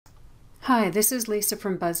Hi, this is Lisa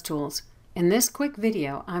from BuzzTools. In this quick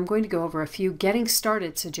video, I'm going to go over a few getting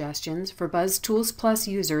started suggestions for BuzzTools Plus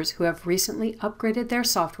users who have recently upgraded their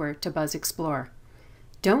software to BuzzXplore.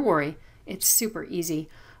 Don't worry, it's super easy,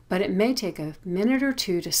 but it may take a minute or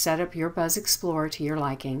two to set up your BuzzXplore to your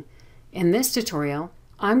liking. In this tutorial,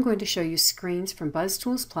 I'm going to show you screens from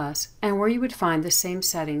BuzzTools Plus and where you would find the same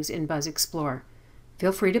settings in BuzzXplore.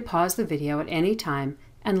 Feel free to pause the video at any time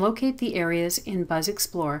and locate the areas in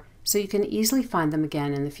BuzzXplore so you can easily find them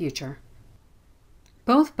again in the future.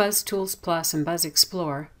 Both BuzzTools Plus and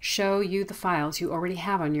BuzzXplore show you the files you already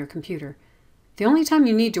have on your computer. The only time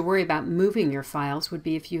you need to worry about moving your files would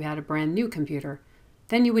be if you had a brand new computer.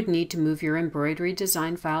 Then you would need to move your embroidery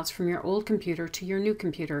design files from your old computer to your new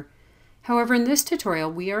computer. However, in this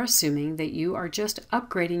tutorial, we are assuming that you are just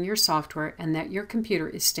upgrading your software and that your computer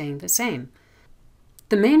is staying the same.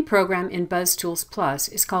 The main program in BuzzTools Plus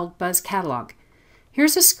is called Buzz Catalog.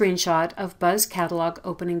 Here's a screenshot of Buzz Catalog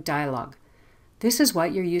opening dialog. This is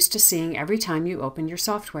what you're used to seeing every time you open your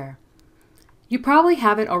software. You probably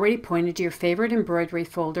have it already pointed to your favorite embroidery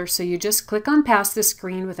folder, so you just click on past the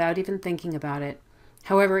screen without even thinking about it.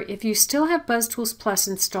 However, if you still have BuzzTools Plus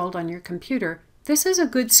installed on your computer, this is a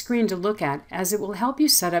good screen to look at as it will help you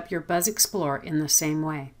set up your BuzzXplore in the same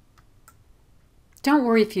way. Don't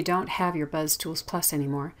worry if you don't have your BuzzTools Plus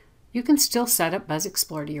anymore. You can still set up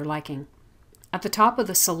BuzzXplore to your liking. At the top of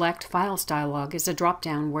the Select Files dialog is a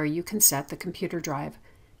drop-down where you can set the computer drive.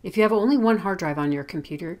 If you have only one hard drive on your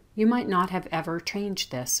computer, you might not have ever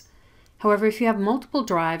changed this. However, if you have multiple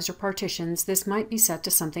drives or partitions, this might be set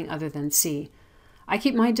to something other than C. I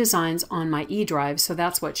keep my designs on my E drive, so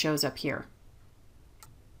that's what shows up here.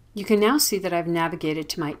 You can now see that I've navigated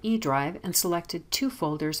to my E drive and selected two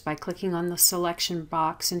folders by clicking on the selection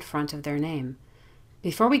box in front of their name.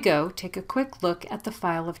 Before we go, take a quick look at the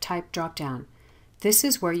File of Type drop-down. This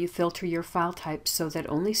is where you filter your file types so that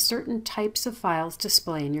only certain types of files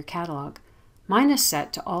display in your catalog. Mine is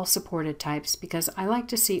set to all supported types because I like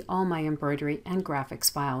to see all my embroidery and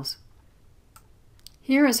graphics files.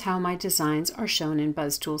 Here is how my designs are shown in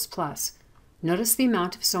BuzzTools Plus. Notice the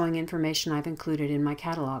amount of sewing information I've included in my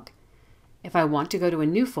catalog. If I want to go to a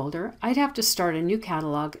new folder, I'd have to start a new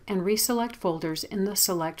catalog and reselect folders in the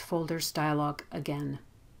Select Folders dialog again.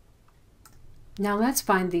 Now let's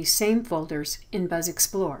find these same folders in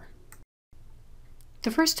BuzzXplore. The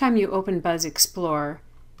first time you open BuzzXplore,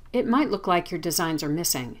 it might look like your designs are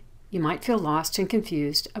missing. You might feel lost and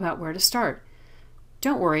confused about where to start.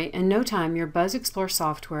 Don't worry, in no time your BuzzXplore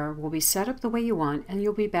software will be set up the way you want and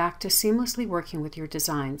you'll be back to seamlessly working with your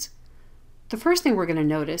designs. The first thing we're going to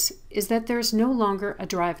notice is that there's no longer a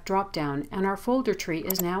drive drop-down and our folder tree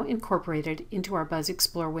is now incorporated into our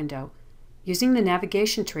BuzzXplore window. Using the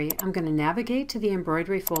navigation tree, I'm going to navigate to the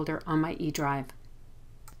embroidery folder on my E drive.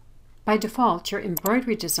 By default, your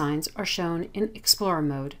embroidery designs are shown in Explorer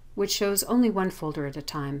mode, which shows only one folder at a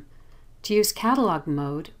time. To use Catalog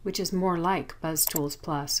mode, which is more like BuzzTools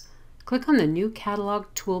Plus, click on the New Catalog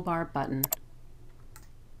Toolbar button.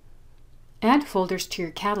 Add folders to your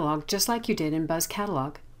catalog just like you did in Buzz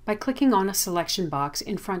Catalog by clicking on a selection box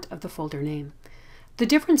in front of the folder name. The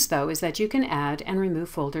difference, though, is that you can add and remove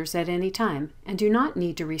folders at any time and do not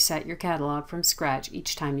need to reset your catalog from scratch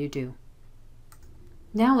each time you do.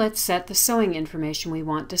 Now let's set the sewing information we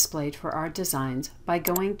want displayed for our designs by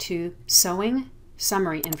going to Sewing,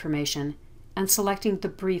 Summary Information, and selecting the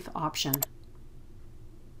Brief option.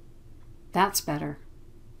 That's better.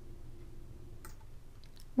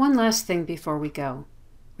 One last thing before we go.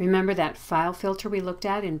 Remember that file filter we looked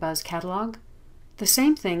at in Buzz Catalog? The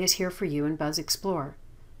same thing is here for you in BuzzXplore.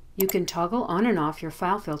 You can toggle on and off your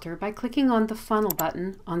file filter by clicking on the funnel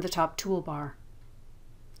button on the top toolbar.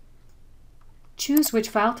 Choose which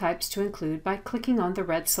file types to include by clicking on the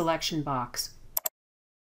red selection box.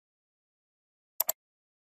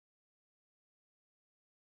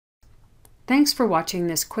 Thanks for watching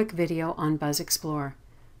this quick video on BuzzXplore.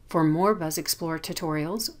 For more BuzzXplore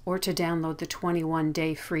tutorials or to download the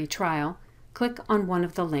 21-day free trial, click on one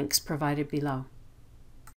of the links provided below.